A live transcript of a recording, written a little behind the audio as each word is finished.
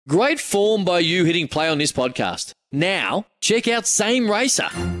Great form by you hitting play on this podcast. Now, check out Same Racer,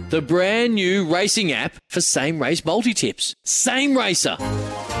 the brand new racing app for same race multi-tips. Same Racer.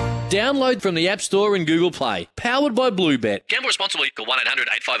 Download from the App Store and Google Play. Powered by Bluebet. Gamble responsibly. Call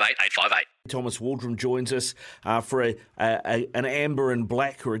 1-800-858-858. Thomas Waldrom joins us for an amber and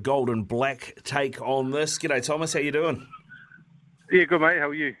black or a gold and black take on this. G'day, Thomas. How you doing? Yeah, good, mate. How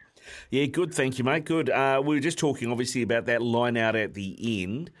are you? Yeah, good. Thank you, mate. Good. We were just talking, obviously, about that line out at the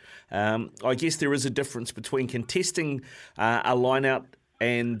end. I guess there is a difference between contesting a line out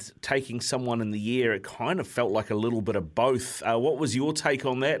and taking someone in the air. It kind of felt like a little bit of both. What was your take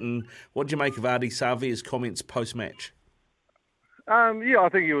on that, and what did you make of Adi Savia's comments post-match? Yeah, I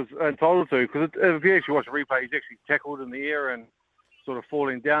think he was entitled to, because if you actually watch the replay, he's actually tackled in the air and sort of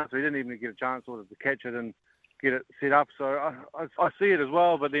falling down, so he didn't even get a chance sort of to catch it and get it set up. So I see it as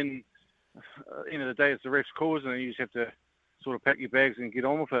well, but then at the end of the day, it's the ref's calls, and you just have to sort of pack your bags and get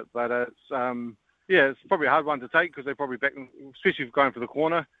on with it. But it's it's probably a hard one to take, because they probably back them, especially if going for the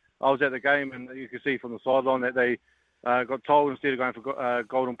corner. I was at the game, and you could see from the sideline that they got told, instead of going for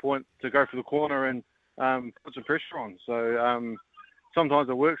golden point, to go for the corner and put some pressure on. So sometimes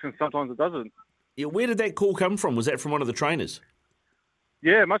it works and sometimes it doesn't. Yeah, where did that call come from? Was that from one of the trainers?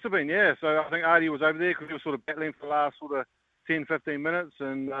 Yeah, it must have been, yeah. So I think Artie was over there because he was sort of battling for the last sort of 10, 15 minutes,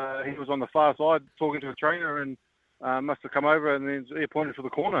 and he was on the far side talking to a trainer, and must have come over and then he pointed for the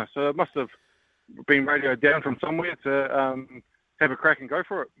corner. So it must have been radioed down from somewhere to have a crack and go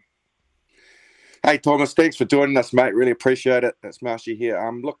for it. Hey, Thomas, thanks for joining us, mate. Really appreciate it. It's Marshy here.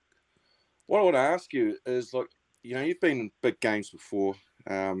 Look, what I want to ask you is, look, you know, you've been in big games before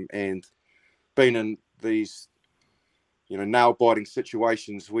and been in these, you know, nail-biting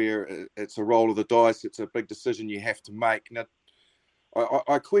situations where it's a roll of the dice, it's a big decision you have to make. Now,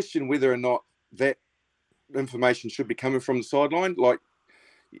 I question whether or not that information should be coming from the sideline. Like,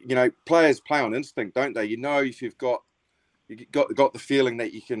 you know, players play on instinct, don't they? You know, if you got the feeling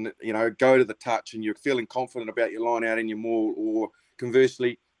that you can, you know, go to the touch and you're feeling confident about your line out in your maul, or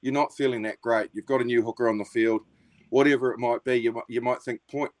conversely, you're not feeling that great. You've got a new hooker on the field, whatever it might be. You might think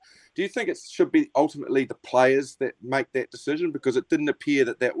point. Do you think it should be ultimately the players that make that decision? Because it didn't appear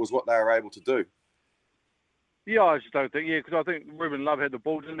that was what they were able to do. Yeah, I just don't think. Yeah, because I think Ruben Love had the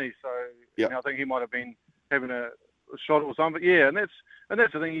ball, didn't he? So yeah. I think he might have been having a shot or something. Yeah, and that's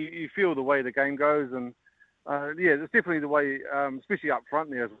the thing. You feel the way the game goes, and yeah, it's definitely the way, especially up front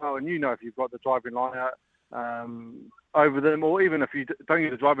there as well. And you know, if you've got the driving line out over them, or even if you don't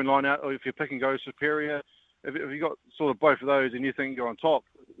get the driving line out, or if your pick and go superior, if you got sort of both of those and you think you're on top,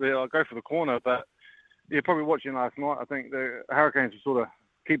 I'll go for the corner. But yeah, probably watching last night, I think the Hurricanes sort of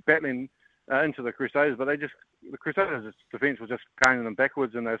keep battling into the Crusaders, but the Crusaders' defence was just carrying them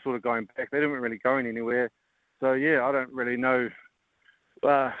backwards, and they're sort of going back. They didn't really going anywhere. So yeah, I don't really know.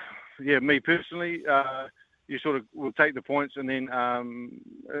 Me personally, you sort of will take the points and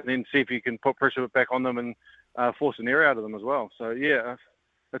then see if you can put pressure back on them and force an error out of them as well. So yeah,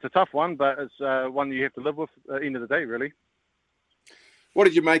 it's a tough one, but it's one you have to live with at the end of the day, really. What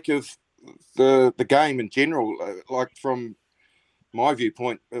did you make of the game in general? Like, from my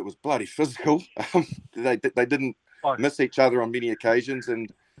viewpoint, it was bloody physical. They didn't miss each other on many occasions,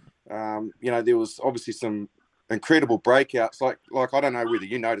 and you know, there was obviously some incredible breakouts. Like I don't know whether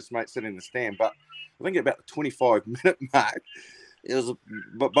you noticed, mate, sitting in the stand, but I think at about the 25-minute mark, it was.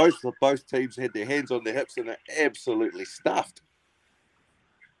 But both teams had their hands on their hips and they're absolutely stuffed.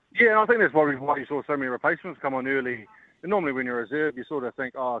 Yeah, I think that's probably why you saw so many replacements come on early. And normally when you're a reserve, you sort of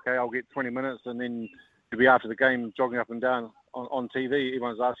think, oh, okay, I'll get 20 minutes, and then you'll be after the game jogging up and down on TV.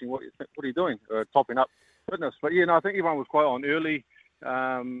 Everyone's asking, what are you doing? Topping up fitness. But yeah, no, I think everyone was quite on early,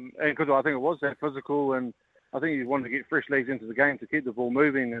 and because I think it was that physical, and I think you wanted to get fresh legs into the game to keep the ball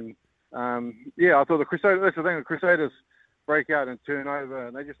moving. And yeah, I thought the Crusaders, that's the thing, the Crusaders break out and turn over,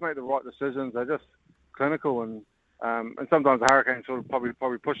 and they just make the right decisions. They're just clinical, and sometimes the Hurricanes sort of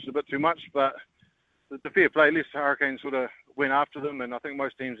probably pushed a bit too much, but the fair play, at least the Hurricanes sort of went after them, and I think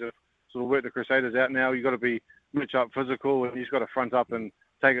most teams have sort of worked the Crusaders out now. You've got to be much up physical, and you've got to front up and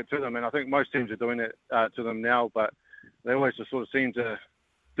take it to them, and I think most teams are doing it to them now, but they always just sort of seem to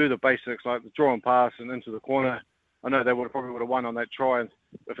do the basics, like the draw and pass and into the corner. I know they probably would have won on that try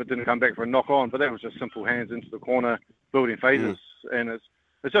if it didn't come back for a knock-on, but that was just simple hands into the corner, building phases, and it's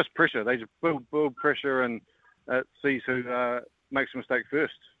just pressure. They just build pressure, and sees who makes a mistake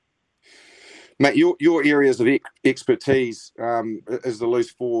first. Mate, your areas of expertise is the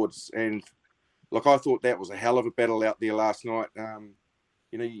loose forwards, and look, I thought that was a hell of a battle out there last night.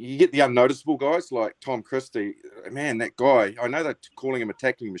 You know, you get the unnoticeable guys like Tom Christie. Man, that guy, I know they're calling him a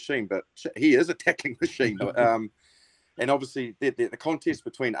tackling machine, but he is a tackling machine. and obviously the contest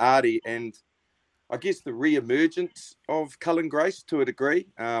between Artie and I guess the re-emergence of Cullen Grace to a degree.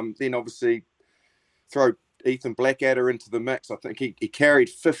 Then obviously throw Ethan Blackadder into the mix. I think he carried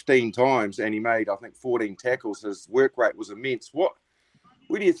 15 times and he made, I think, 14 tackles. His work rate was immense. Where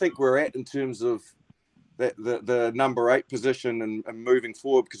do you think we're at in terms of the number 8 position and moving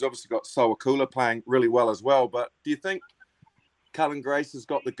forward? Because obviously got Sowakula playing really well as well. But do you think Cullen Grace has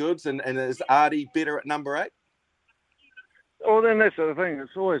got the goods and is Artie better at number 8? Well, then that's the thing.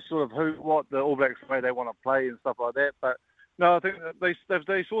 It's always sort of what the All Blacks way they want to play and stuff like that. But no, I think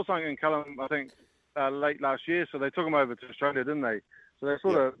they saw something in Cullen, I think, late last year. So they took him over to Australia, didn't they? So they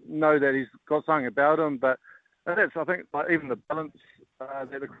sort of know that he's got something about him. But that's, I think, like, even the balance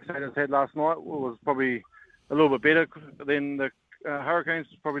that the Crusaders had last night was probably a little bit better than the Hurricanes,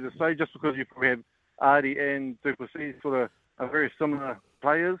 probably to say, just because you probably have Artie and Duplessis sort of are very similar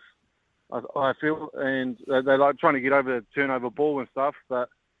players. I feel, and they like trying to get over the turnover ball and stuff. But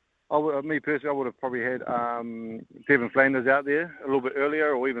me personally, I would have probably had Devin Flanders out there a little bit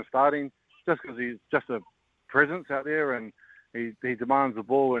earlier, or even starting, just because he's just a presence out there and he demands the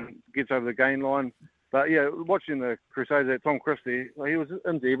ball and gets over the gain line. But yeah, watching the Crusaders, Tom Christie, he was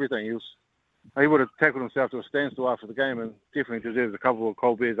into everything. He would have tackled himself to a standstill after the game, and definitely deserves a couple of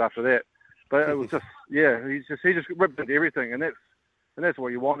cold beers after that. But it was just, he just ripped into everything, and that's what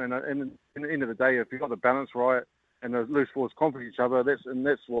you want. And in the end of the day, if you've got the balance right and the loose forwards complement each other,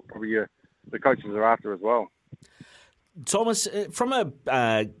 that's what probably the coaches are after as well. Thomas, from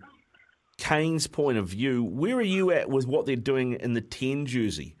a Canes point of view, where are you at with what they're doing in the 10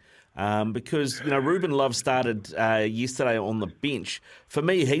 jersey? Because, Ruben Love started yesterday on the bench. For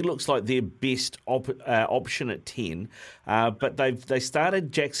me, he looks like their best option at 10. But they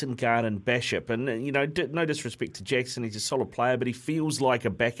started Jackson, Guard and Bishop. And, no disrespect to Jackson, he's a solid player, but he feels like a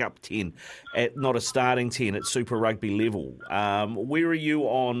backup 10, not a starting 10 at Super Rugby level. Where are you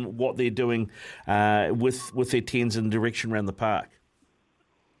on what they're doing with their 10s in direction around the park?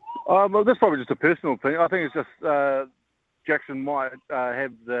 Well, that's probably just a personal thing. I think it's just Jackson might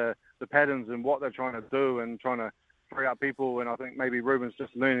have the patterns and what they're trying to do and trying to free up people. And I think maybe Ruben's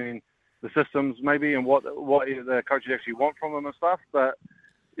just learning the systems maybe and what the coaches actually want from him and stuff. But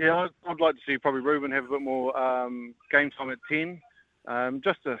yeah, I'd like to see probably Ruben have a bit more game time at 10, because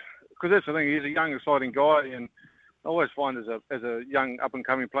that's the thing. He's a young, exciting guy, and I always find as a young up and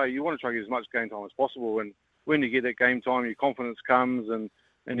coming player, you want to try to get as much game time as possible. And when you get that game time, your confidence comes and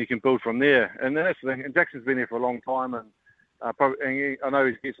you can build from there. And that's the thing. And Jackson's been there for a long time, and I know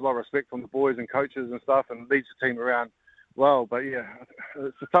he gets a lot of respect from the boys and coaches and stuff, and leads the team around well. But yeah,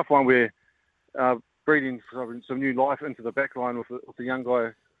 it's a tough one. We're breathing some new life into the back line with the young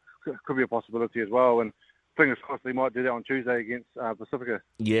guy. Could be a possibility as well. And fingers crossed they might do that on Tuesday against Pacifica.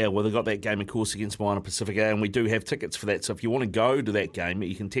 Yeah, well, they've got that game, of course, against Moana Pacifica, and we do have tickets for that. So if you want to go to that game,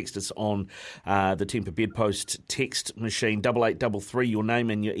 you can text us on the Temper Bedpost text machine, 8833, your name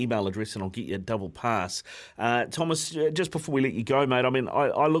and your email address, and I'll get you a double pass. Thomas, just before we let you go, mate, I mean,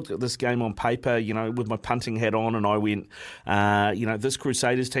 I looked at this game on paper, with my punting hat on, and I went, this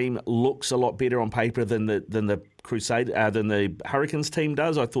Crusaders team looks a lot better on paper than the Hurricanes team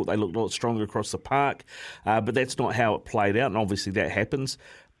does. I thought they looked a lot stronger across the park, but that's not how it played out, and obviously that happens.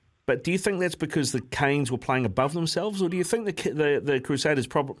 But do you think that's because the Canes were playing above themselves, or do you think the Crusaders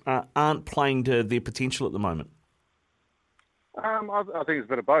aren't playing to their potential at the moment? I think it's a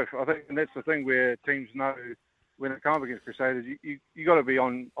bit of both. I think, and that's the thing where teams know when it comes up against Crusaders, you got to be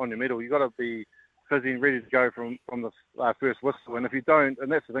on your medal. You got to be fizzy and ready to go from the first whistle. And if you don't,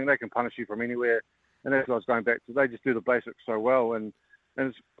 and that's the thing, they can punish you from anywhere. And that's what I was going back to. They just do the basics so well. And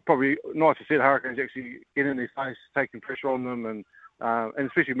it's probably nice to see the Hurricanes actually get in their face, taking pressure on them, and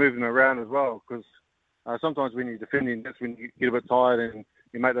especially moving them around as well. Because sometimes when you're defending, that's when you get a bit tired and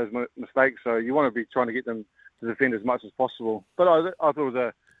you make those mistakes. So you want to be trying to get them to defend as much as possible. But I thought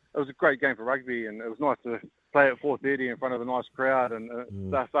it was a great game for rugby, and it was nice to play at 4:30 in front of a nice crowd and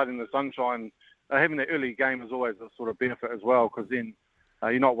starting in the sunshine. Having that early game is always a sort of benefit as well, because then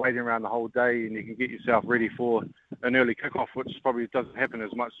you're not waiting around the whole day, and you can get yourself ready for an early kickoff, which probably doesn't happen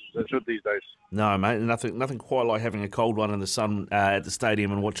as much as it should these days. No, mate, nothing quite like having a cold one in the sun at the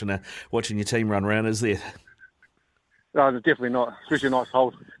stadium and watching your team run around, is there? No, definitely not. Especially a nice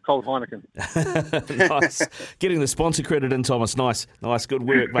cold Heineken. Nice. Getting the sponsor credit in, Thomas. Nice. Good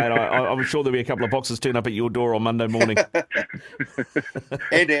work, mate. I'm sure there'll be a couple of boxes turn up at your door on Monday morning.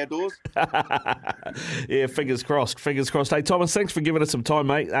 And our doors. Yeah, fingers crossed. Hey, Thomas, thanks for giving us some time,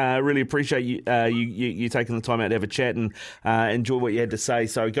 mate. Really appreciate you taking the time out to have a chat and enjoy what you had to say.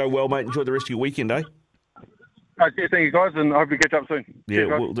 So go well, mate. Enjoy the rest of your weekend, eh? Thank you, guys, and I hope we catch up soon. Yeah, Cheers,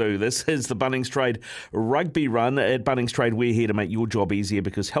 guys. we'll do. This is the Bunnings Trade Rugby Run. At Bunnings Trade, we're here to make your job easier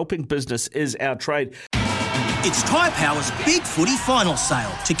because helping business is our trade. It's Tyre Power's Big Footy Final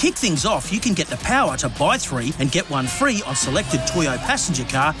Sale. To kick things off, you can get the power to buy 3 and get 1 free on selected Toyo passenger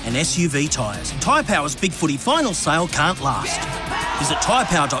car and SUV tyres. Tyre Power's Big Footy Final Sale can't last. Visit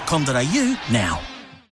tyrepower.com.au now.